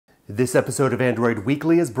This episode of Android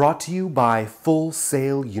Weekly is brought to you by Full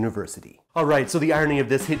Sail University. Alright, so the irony of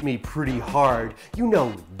this hit me pretty hard. You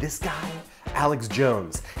know this guy? Alex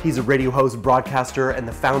Jones. He's a radio host, broadcaster, and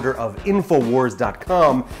the founder of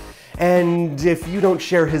Infowars.com. And if you don't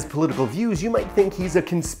share his political views, you might think he's a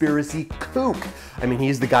conspiracy kook. I mean,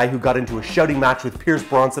 he's the guy who got into a shouting match with Pierce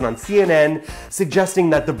Brosnan on CNN, suggesting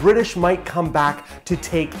that the British might come back to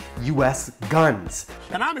take US guns.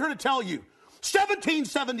 And I'm here to tell you,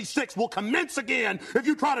 1776 will commence again if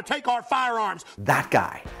you try to take our firearms. That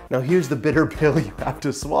guy. Now here's the bitter pill you have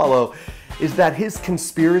to swallow, is that his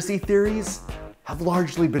conspiracy theories have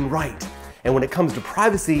largely been right. And when it comes to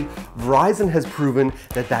privacy, Verizon has proven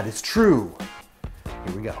that that is true.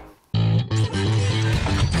 Here we go.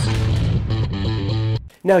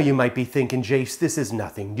 Now you might be thinking, Jace, this is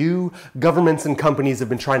nothing new. Governments and companies have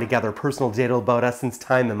been trying to gather personal data about us since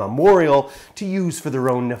time immemorial to use for their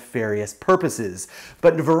own nefarious purposes.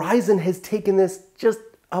 But Verizon has taken this just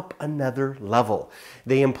up another level.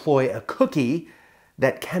 They employ a cookie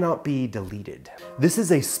that cannot be deleted. This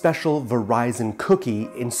is a special Verizon cookie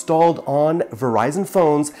installed on Verizon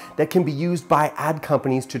phones that can be used by ad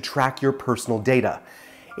companies to track your personal data.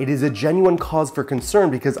 It is a genuine cause for concern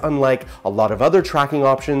because unlike a lot of other tracking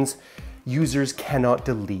options, users cannot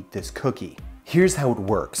delete this cookie. Here's how it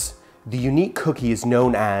works. The unique cookie is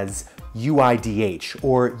known as UIDH,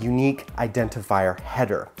 or Unique Identifier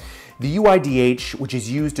Header. The UIDH, which is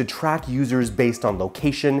used to track users based on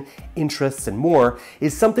location, interests, and more,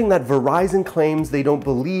 is something that Verizon claims they don't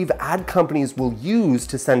believe ad companies will use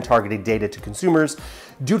to send targeted data to consumers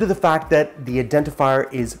due to the fact that the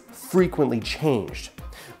identifier is frequently changed.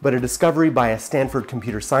 But a discovery by a Stanford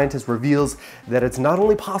computer scientist reveals that it's not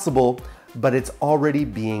only possible, but it's already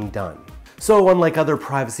being done. So unlike other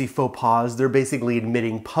privacy faux pas, they're basically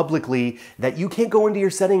admitting publicly that you can't go into your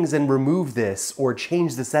settings and remove this or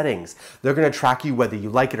change the settings. They're going to track you whether you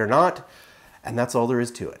like it or not, and that's all there is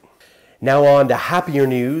to it. Now on to happier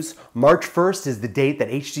news. March 1st is the date that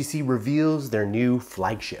HTC reveals their new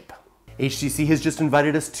flagship. HTC has just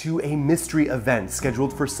invited us to a mystery event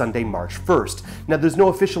scheduled for Sunday, March 1st. Now, there's no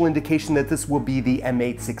official indication that this will be the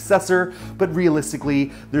M8 successor, but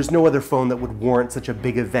realistically, there's no other phone that would warrant such a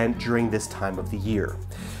big event during this time of the year.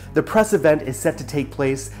 The press event is set to take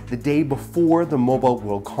place the day before the Mobile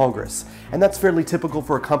World Congress, and that's fairly typical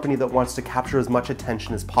for a company that wants to capture as much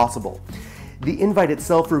attention as possible. The invite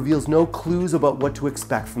itself reveals no clues about what to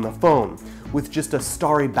expect from the phone, with just a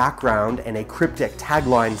starry background and a cryptic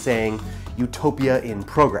tagline saying, "Utopia in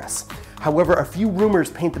progress." However, a few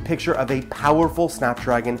rumors paint the picture of a powerful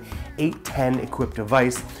Snapdragon 810 equipped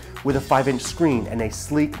device with a 5-inch screen and a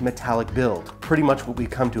sleek metallic build, pretty much what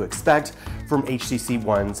we've come to expect from HTC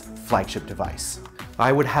One's flagship device.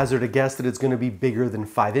 I would hazard a guess that it's going to be bigger than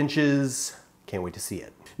 5 inches. Can't wait to see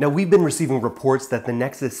it. Now, we've been receiving reports that the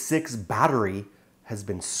Nexus 6 battery has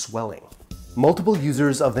been swelling. Multiple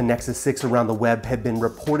users of the Nexus 6 around the web have been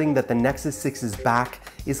reporting that the Nexus 6's back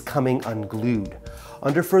is coming unglued.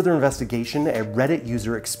 Under further investigation, a Reddit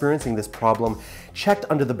user experiencing this problem checked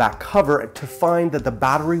under the back cover to find that the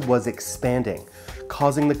battery was expanding,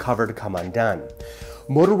 causing the cover to come undone.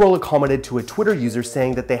 Motorola commented to a Twitter user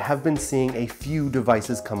saying that they have been seeing a few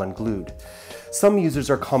devices come unglued. Some users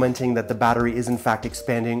are commenting that the battery is in fact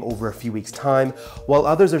expanding over a few weeks' time, while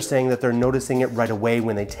others are saying that they're noticing it right away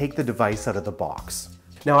when they take the device out of the box.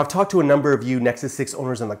 Now, I've talked to a number of you Nexus 6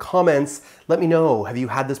 owners in the comments. Let me know, have you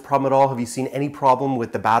had this problem at all? Have you seen any problem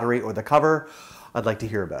with the battery or the cover? I'd like to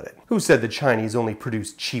hear about it. Who said the Chinese only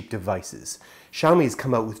produce cheap devices? Xiaomi's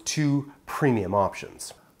come out with 2 premium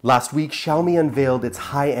options. Last week, Xiaomi unveiled its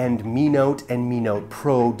high-end Mi Note and Mi Note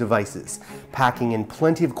Pro devices, packing in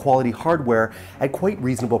plenty of quality hardware at quite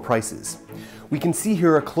reasonable prices. We can see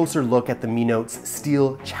here a closer look at the Mi Note's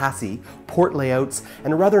steel chassis, port layouts,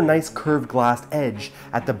 and a rather nice curved glass edge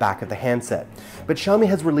at the back of the handset. But Xiaomi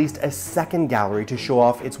has released a second gallery to show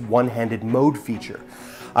off its one-handed mode feature,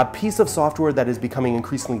 a piece of software that is becoming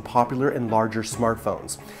increasingly popular in larger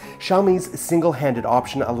smartphones. Xiaomi's single-handed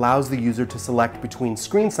option allows the user to select between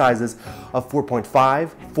screen sizes of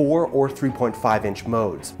 4.5, 4, or 3.5-inch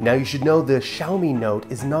modes. Now you should know the Xiaomi Note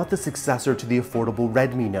is not the successor to the affordable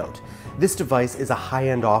Redmi Note. This device is a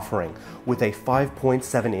high-end offering with a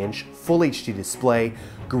 5.7-inch Full HD display,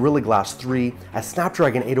 Gorilla Glass 3, a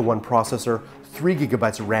Snapdragon 801 processor, 3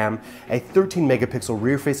 gigabytes of RAM, a 13 megapixel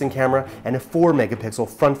rear-facing camera, and a 4 megapixel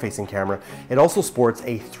front-facing camera. It also sports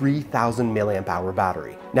a 3000 milliamp hour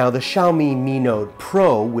battery. Now the Xiaomi Mi Note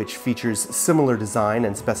Pro, which features similar design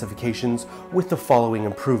and specifications with the following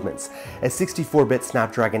improvements: a 64-bit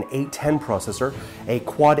Snapdragon 810 processor, a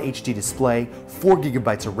Quad HD display, 4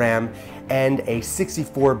 gigabytes of RAM, and a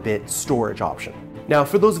 64-bit storage option. Now,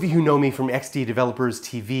 for those of you who know me from XD Developers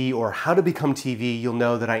TV or How to Become TV, you'll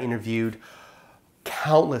know that I interviewed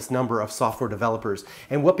countless number of software developers,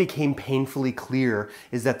 and what became painfully clear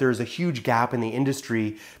is that there's a huge gap in the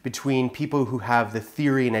industry between people who have the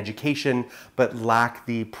theory and education but lack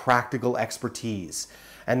the practical expertise.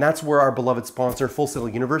 And that's where our beloved sponsor, Full Sail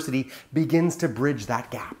University, begins to bridge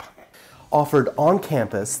that gap. Offered on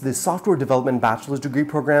campus, the Software Development Bachelor's Degree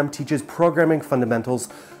program teaches programming fundamentals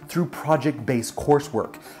through project-based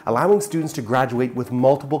coursework, allowing students to graduate with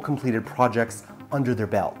multiple completed projects under their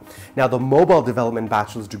belt. Now, the Mobile Development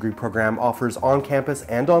Bachelor's Degree program offers on campus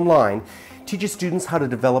and online, teaches students how to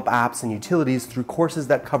develop apps and utilities through courses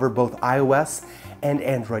that cover both iOS and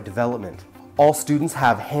Android development. All students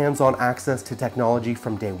have hands-on access to technology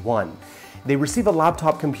from day one. They receive a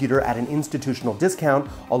laptop computer at an institutional discount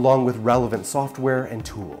along with relevant software and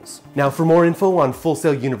tools. Now, for more info on Full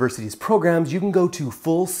Sail University's programs, you can go to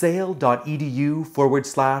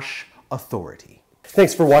fullsail.edu/authority.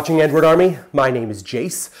 Thanks for watching, Android Army. My name is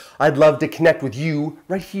Jace. I'd love to connect with you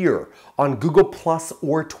right here on Google Plus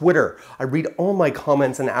or Twitter. I read all my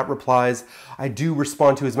comments and app replies. I do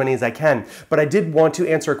respond to as many as I can, but I did want to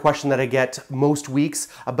answer a question that I get most weeks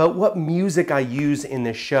about what music I use in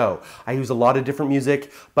this show. I use a lot of different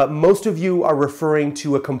music, but most of you are referring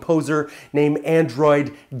to a composer named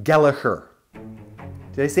Android Gallagher.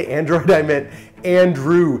 Did I say Android? I meant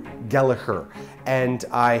Andrew Gallagher. And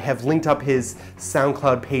I have linked up his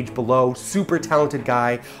SoundCloud page below. Super talented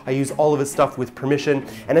guy. I use all of his stuff with permission.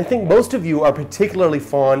 And I think most of you are particularly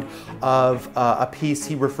fond of a piece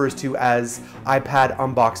he refers to as iPad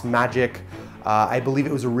Unbox Magic. I believe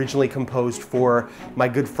it was originally composed for my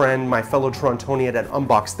good friend, my fellow Torontonian at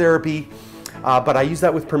Unbox Therapy. But I use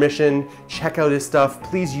that with permission. Check out his stuff.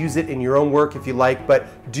 Please use it in your own work if you like, but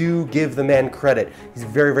do give the man credit. He's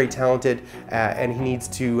very, very talented, and he needs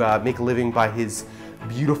to make a living by his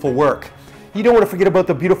beautiful work. You don't want to forget about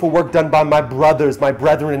the beautiful work done by my brothers, my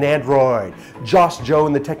brethren in Android, Josh, Joe,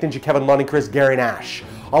 and the Tech Ninja, Kevin, Lonnie, Chris, Gary, and Ash.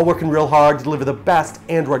 All working real hard to deliver the best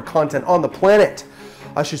Android content on the planet.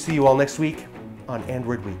 I shall see you all next week on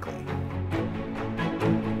Android Weekly.